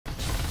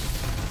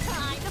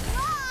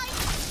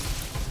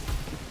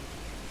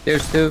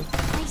There's two.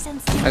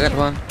 I got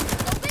one.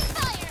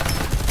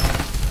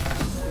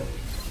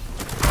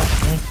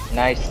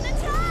 Nice.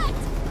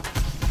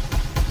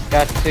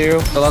 Got two.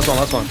 The last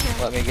one.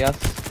 Let me guess.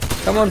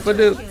 Come on,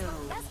 Padu.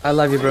 I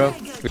love you, bro.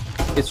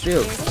 It's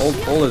real.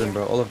 All of them,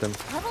 bro. All of them.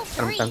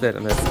 I'm dead.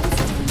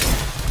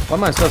 Why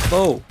am I so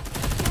slow?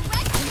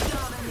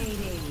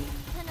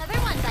 Another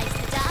one bites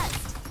the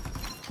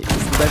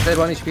dust. That's dead,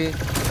 1 HP.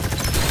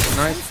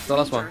 Nice. The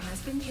last one.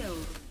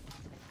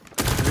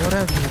 What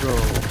happened, bro?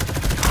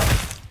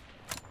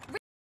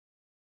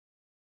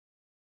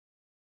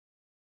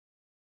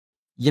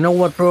 You know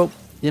what, bro?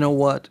 You know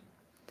what?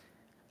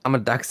 I'm a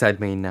dark side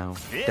main now.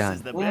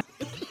 Done.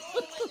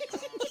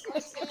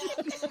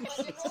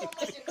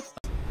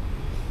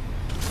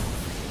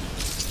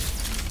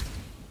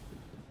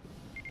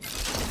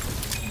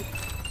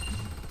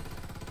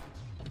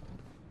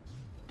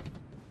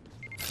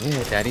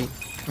 Yeah, daddy.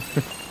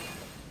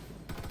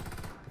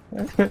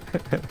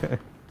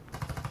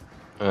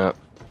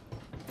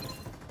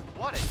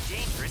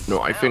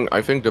 No, I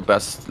think the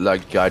best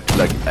like guide to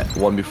like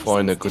 1v4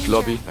 in a good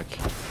lobby,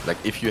 like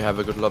if you have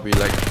a good lobby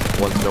like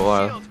once in a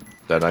while,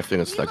 then I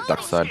think it's like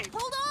dark side,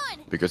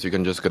 because you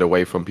can just get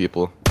away from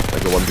people.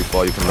 Like a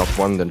 1v4, you can knock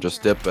one, then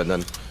just dip, and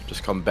then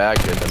just come back,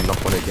 and then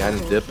knock one again,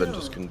 dip, and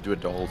just can do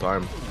it the whole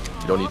time.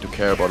 You don't need to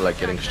care about like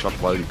getting shot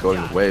while you're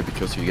going away,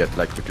 because you get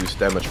like reduced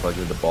damage while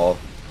you're in the ball.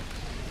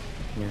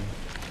 Yeah.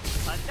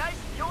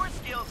 Your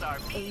skills are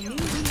medium.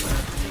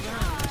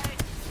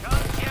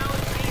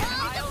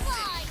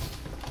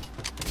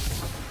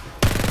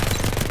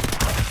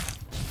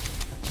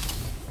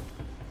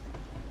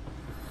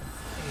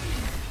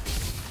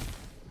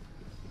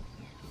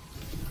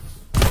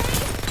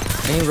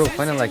 Any bro,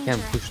 finally I can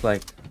push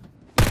like.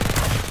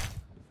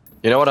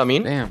 You know what I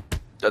mean? Damn.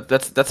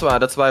 That's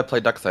why I play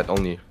dark side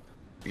only.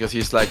 Because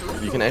he's like,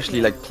 you can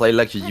actually like play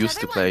like you used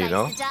to play, you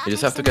know? You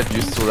just have to get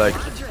used to like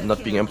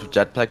not being able to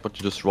jetpack, but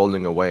you're just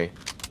rolling away.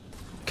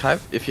 Kai,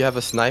 if you have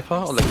a sniper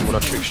or like you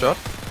want a trick shot,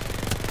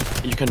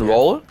 you can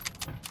roll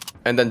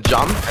and then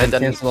jump and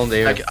then cancel on the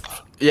air. Like,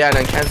 yeah, and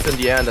then cancel in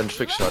the air and then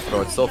trick shot,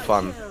 bro. It's so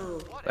fun.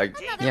 Like,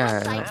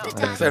 Yeah,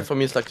 dark side for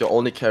me is like the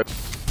only character.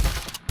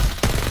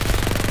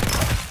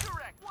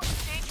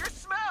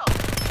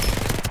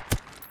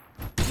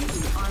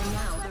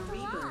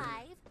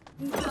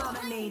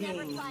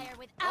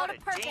 What a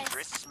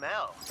dangerous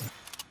smell.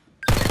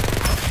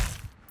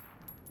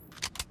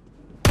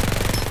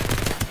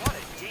 What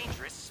a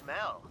dangerous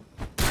smell.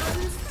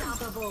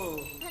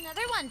 Unstoppable.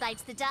 Another one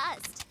bites the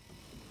dust.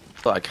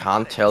 So I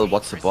can't tell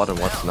what's a bot and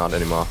what's not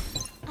anymore.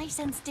 I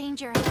sense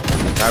danger.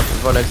 Like,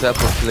 for an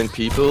example, killing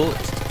people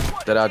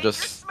that are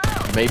just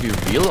maybe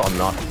real or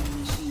not.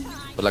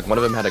 But like one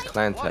of them had a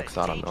clan tag,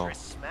 so I don't know.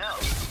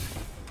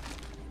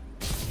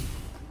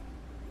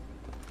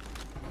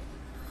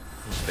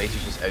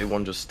 Basically just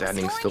everyone just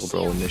standing still,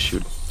 bro, and they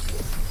shoot.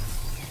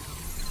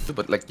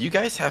 But like you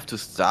guys have to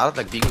start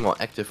like being more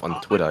active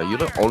on Twitter. You're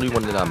the only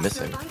one that are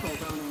missing.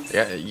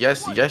 Yeah,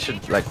 yes, you guys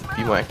should like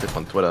be more active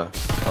on Twitter,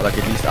 or like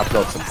at least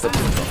upload some clips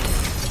and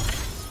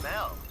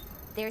stuff.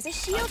 There's a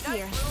shield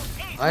here.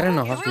 I don't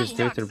know how to use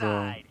Twitter,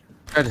 bro.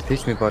 Try to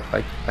teach me, but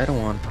like I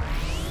don't want.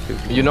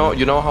 You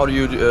know how do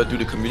you do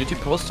the community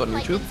posts on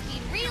YouTube?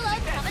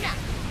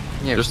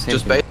 Yeah, just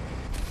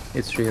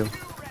it's real.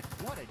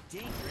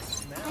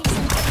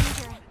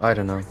 I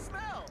don't know.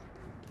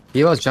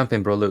 He was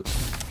jumping, bro. Look.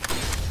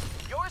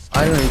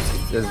 I don't know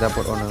if there's that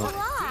bot or not.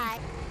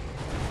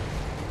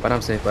 But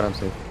I'm safe. Let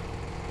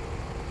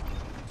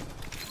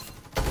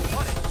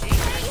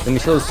me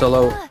show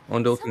solo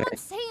on the ultimate.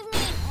 Save me.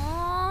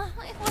 Aw,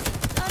 it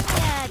wasn't done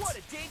yet. What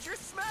a dangerous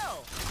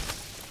smell.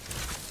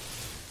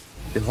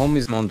 The home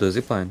is on the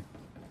zipline.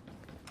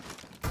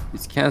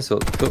 It's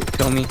cancelled.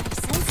 Kill me.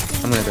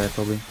 I'm gonna die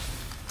probably.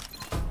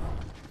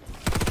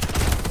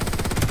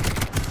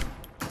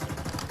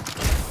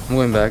 I'm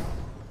going back.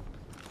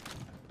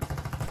 I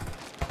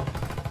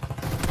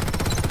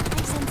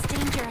sense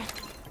danger.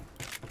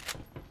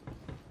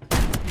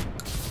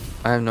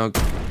 I have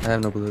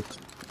no bullets.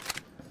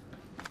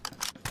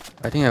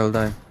 I think I will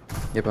die.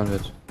 Yep, I'm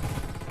dead.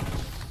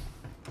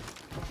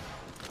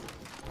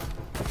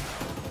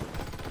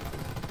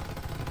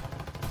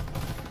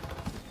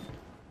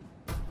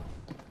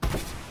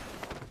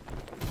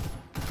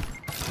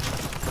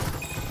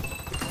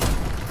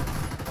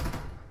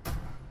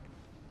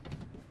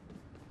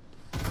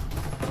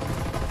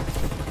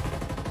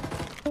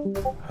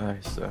 Hi,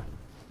 sir.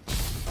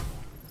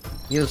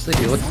 Yo,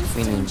 Sleepy, what's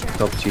meaning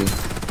top G?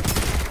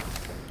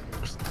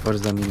 What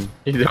does that mean?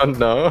 You don't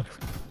know?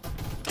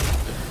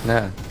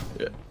 Nah.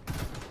 Yeah.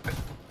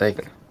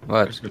 Like,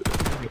 what?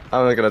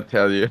 I'm not gonna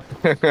tell you.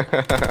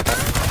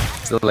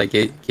 So like,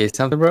 gay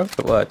something, bro?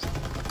 What?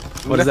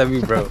 What does that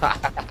mean, bro?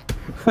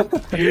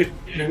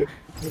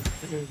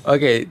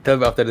 Okay, tell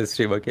me after the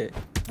stream, okay?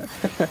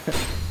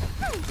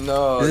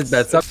 No. Is it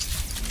bad stuff?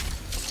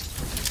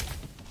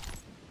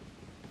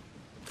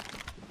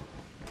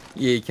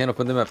 Yeah, you can't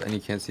open the map and you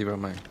can't see where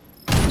mine.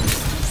 I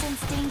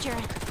sense danger.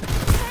 Hey,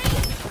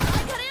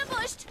 I got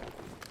ambushed.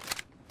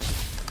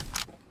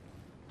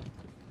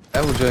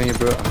 I will join you,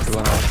 bro. I'm too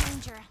loud.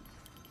 Danger.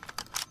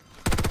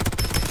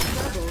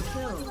 Double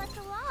kill. Left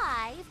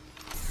alive.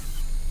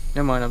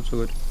 Never mind, I'm so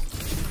good.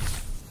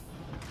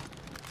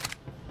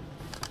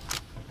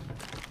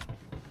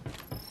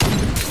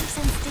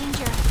 Sense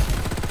danger.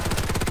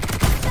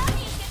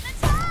 Johnny's getting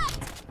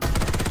attacked.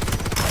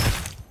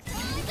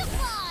 The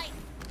fly.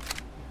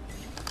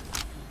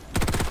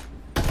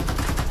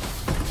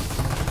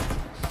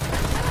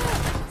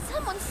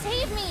 Someone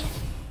save me.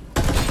 A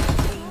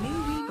new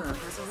Reaper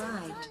has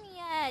arrived. Done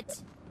yet?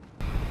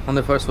 On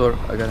the first floor,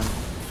 I got him.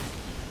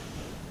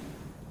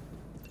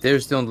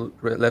 There's two on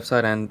the left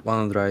side and one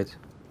on the right.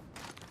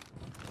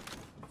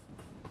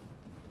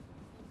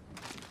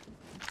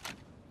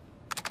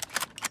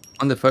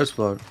 On the first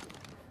floor.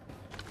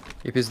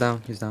 If he's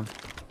down, he's down.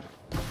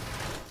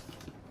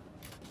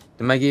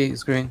 The Maggie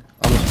is green,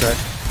 almost cracked.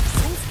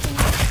 Sense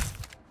danger.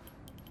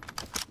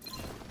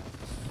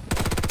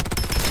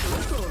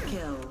 Triple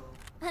kill.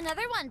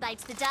 Another one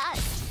bites the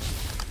dust.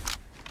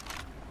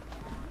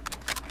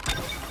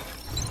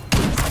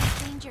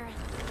 Danger.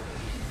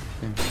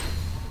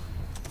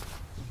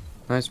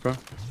 Nice, bro.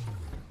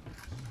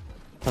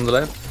 On the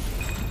left.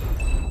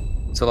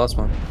 It's the last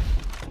one.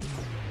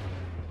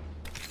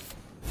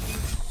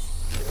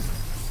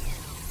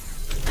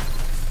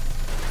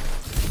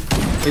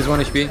 He's 1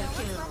 HP.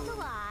 Left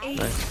alive.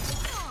 Nice.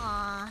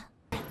 Aww.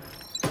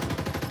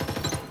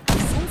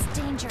 Sense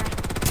danger.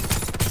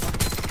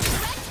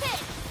 Direct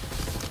hit.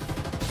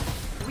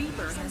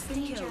 Reaper has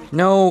been killed.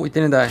 No, it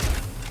didn't die.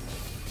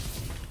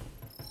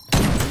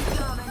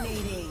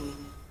 Dominating.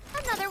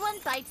 Another one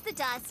bites the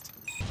dust.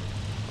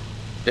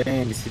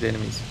 Dang, you see the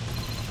enemies.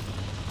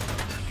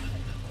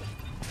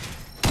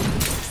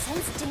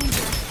 Sense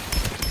danger.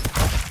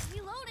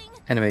 Reloading.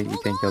 Anyway, you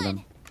Hold can kill on.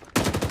 them.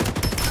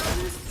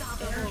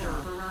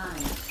 Airdrop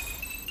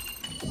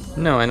arrived.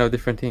 No, I know,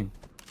 different team.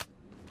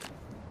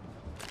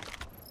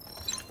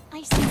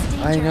 I sense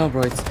danger. I know,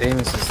 bro, it's aim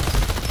assist.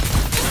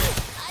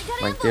 I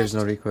got Like, there's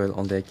no recoil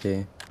on the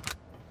AK.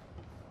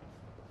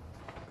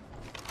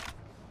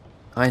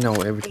 I know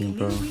A everything, new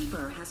bro.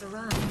 Reaper has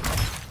arrived.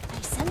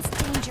 I sense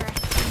danger.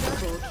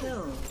 Double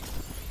kill.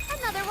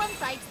 Another one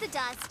bites the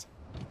dust.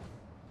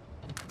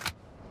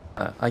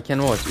 I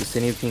can watch, it's a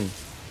new team.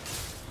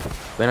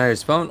 When I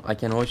respawn, I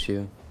can watch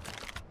you.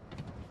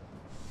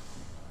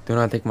 Do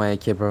not take my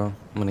AK, bro. I'm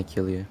gonna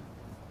kill you.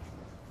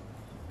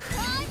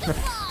 Time to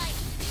fly.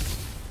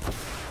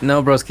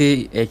 No,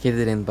 broski, AK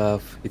didn't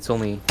buff. It's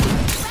only I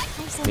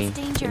sense me,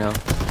 danger. you know?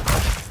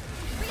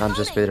 I'm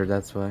just Reloading. better,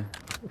 that's why.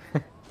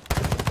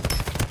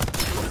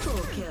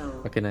 Triple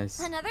kill. Okay, nice.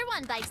 Another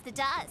one bites the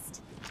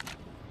dust.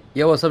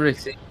 Yo, what's up,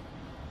 Rixie?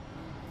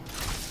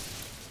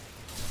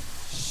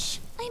 Shh,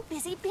 I'm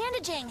busy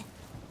bandaging.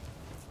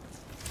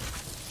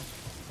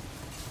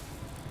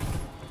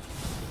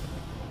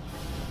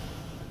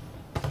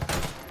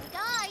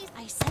 Guys,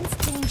 I sense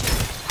danger.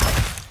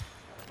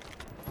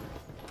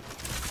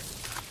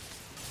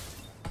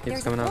 It's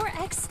There's a coming up.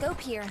 4x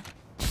scope here.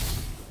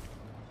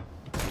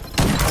 I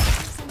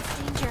sense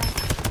danger.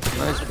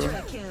 Nice, bro.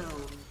 Quadra kill.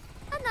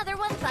 Another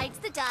one bites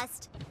the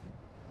dust.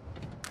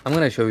 I'm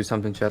gonna show you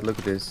something, chat. Look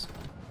at this.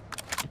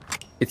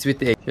 It's with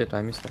the AK. Shit,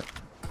 I missed that.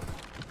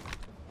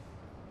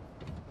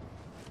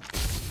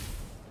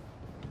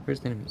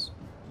 Where's the enemies?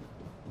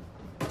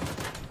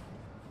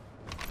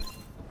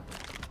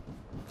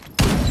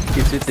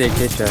 It's with the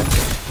AK, chat.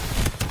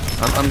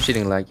 I'm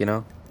cheating, like, you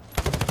know?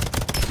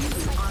 You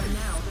are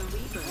now the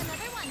Reaper.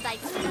 Another one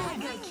bites the dust.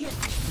 Mega kill.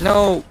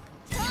 No!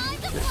 Time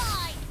to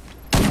fly.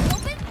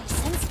 Open. I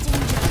sense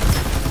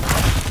danger.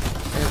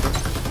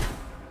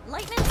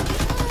 Lightning.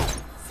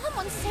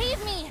 Someone save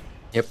me.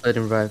 Yep, let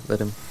him revive, let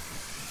him.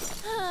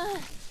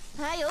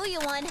 I owe you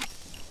one.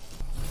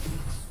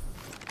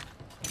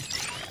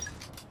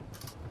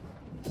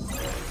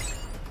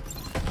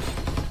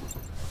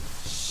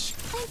 Shh,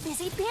 I'm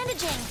busy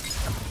bandaging.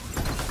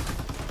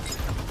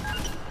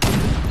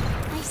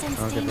 I sense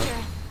Okay, bro. danger.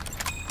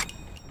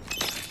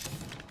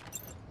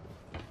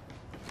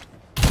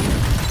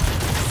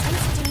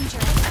 Sense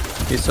danger.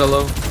 He's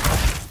solo.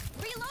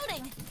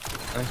 Reloading.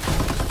 Nice.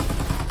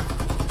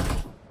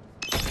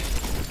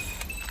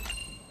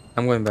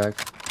 I'm going back.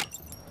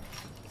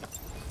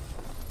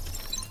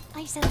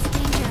 I sense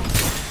danger.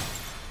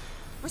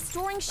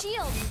 Restoring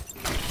shield.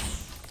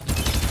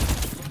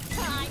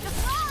 Time to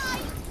fly.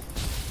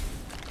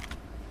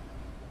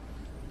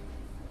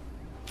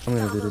 I'm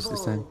gonna do this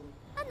time.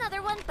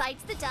 Another one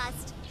bites the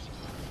dust.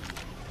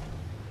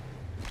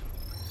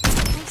 I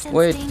sense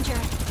Wait. danger.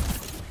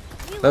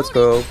 Let's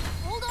go.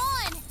 Hold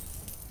on.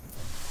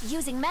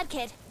 Using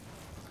medkit.